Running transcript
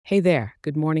Hey there,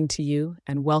 good morning to you,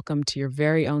 and welcome to your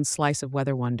very own slice of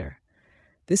weather wonder.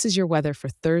 This is your weather for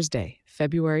Thursday,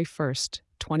 February 1st,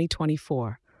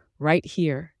 2024, right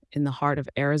here in the heart of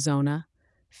Arizona,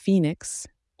 Phoenix,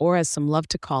 or as some love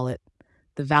to call it,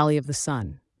 the Valley of the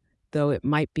Sun, though it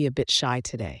might be a bit shy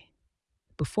today.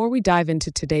 Before we dive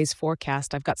into today's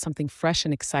forecast, I've got something fresh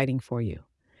and exciting for you.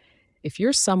 If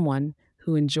you're someone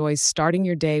who enjoys starting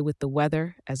your day with the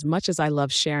weather as much as I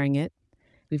love sharing it,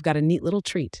 we've got a neat little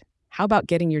treat. How about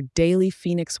getting your daily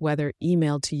Phoenix weather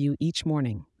emailed to you each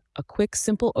morning? A quick,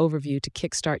 simple overview to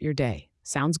kickstart your day.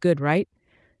 Sounds good, right?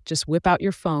 Just whip out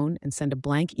your phone and send a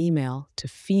blank email to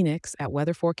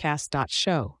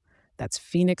phoenix@weatherforecast.show. That's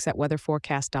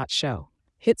phoenix@weatherforecast.show.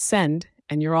 Hit send,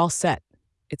 and you're all set.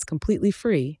 It's completely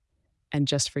free and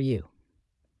just for you.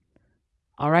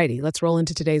 Alrighty, let's roll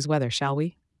into today's weather, shall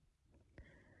we?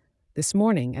 This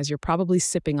morning, as you're probably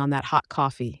sipping on that hot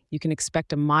coffee, you can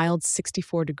expect a mild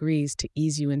 64 degrees to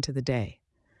ease you into the day.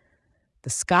 The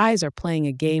skies are playing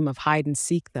a game of hide and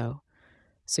seek, though,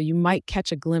 so you might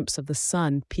catch a glimpse of the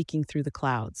sun peeking through the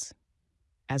clouds.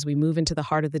 As we move into the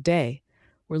heart of the day,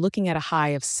 we're looking at a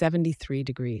high of 73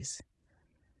 degrees.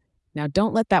 Now,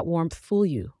 don't let that warmth fool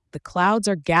you. The clouds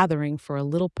are gathering for a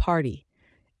little party,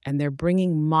 and they're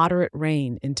bringing moderate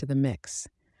rain into the mix.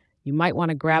 You might want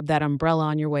to grab that umbrella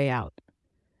on your way out.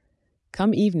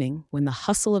 Come evening, when the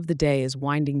hustle of the day is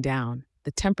winding down, the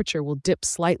temperature will dip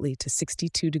slightly to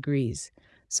 62 degrees,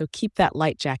 so keep that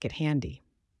light jacket handy.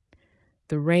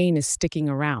 The rain is sticking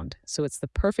around, so it's the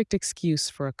perfect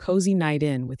excuse for a cozy night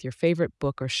in with your favorite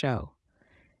book or show.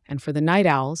 And for the night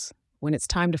owls, when it's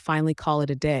time to finally call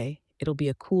it a day, it'll be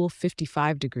a cool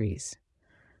 55 degrees.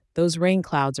 Those rain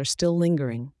clouds are still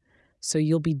lingering, so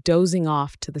you'll be dozing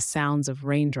off to the sounds of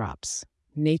raindrops,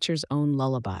 nature's own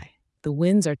lullaby. The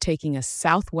winds are taking a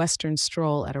southwestern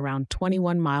stroll at around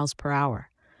 21 miles per hour,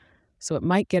 so it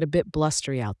might get a bit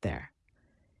blustery out there.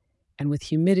 And with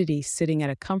humidity sitting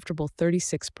at a comfortable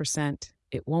 36%,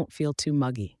 it won't feel too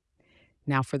muggy.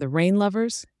 Now for the rain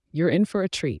lovers, you're in for a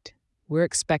treat. We're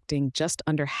expecting just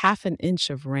under half an inch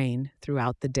of rain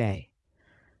throughout the day.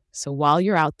 So while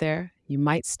you're out there, you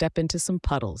might step into some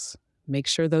puddles. Make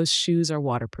sure those shoes are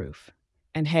waterproof.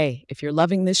 And hey, if you're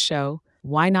loving this show,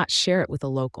 why not share it with a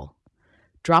local?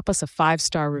 Drop us a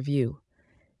 5-star review.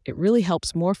 It really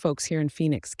helps more folks here in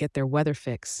Phoenix get their weather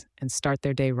fix and start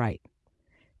their day right.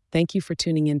 Thank you for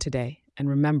tuning in today, and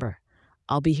remember,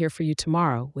 I'll be here for you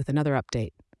tomorrow with another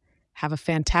update. Have a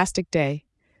fantastic day,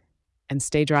 and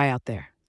stay dry out there.